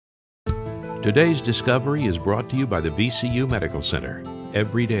Today's discovery is brought to you by the VCU Medical Center.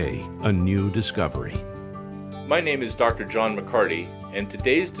 Every day, a new discovery. My name is Dr. John McCarty, and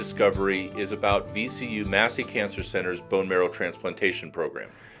today's discovery is about VCU Massey Cancer Center's bone marrow transplantation program.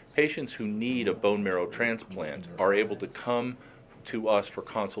 Patients who need a bone marrow transplant are able to come to us for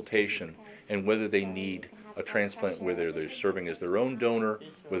consultation, and whether they need a transplant, whether they're serving as their own donor,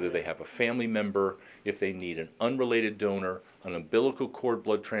 whether they have a family member, if they need an unrelated donor, an umbilical cord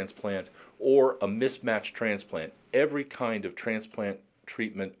blood transplant, or a mismatched transplant, every kind of transplant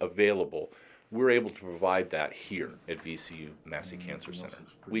treatment available, we're able to provide that here at VCU Massey Cancer Center.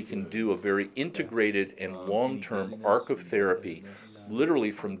 We can do a very integrated and long-term arc of therapy,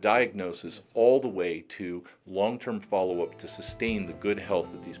 literally from diagnosis all the way to long-term follow-up to sustain the good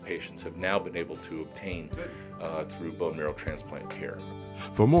health that these patients have now been able to obtain through bone marrow transplant care.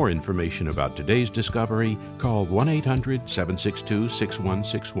 For more information about today's discovery, call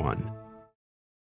 1-800-762-6161.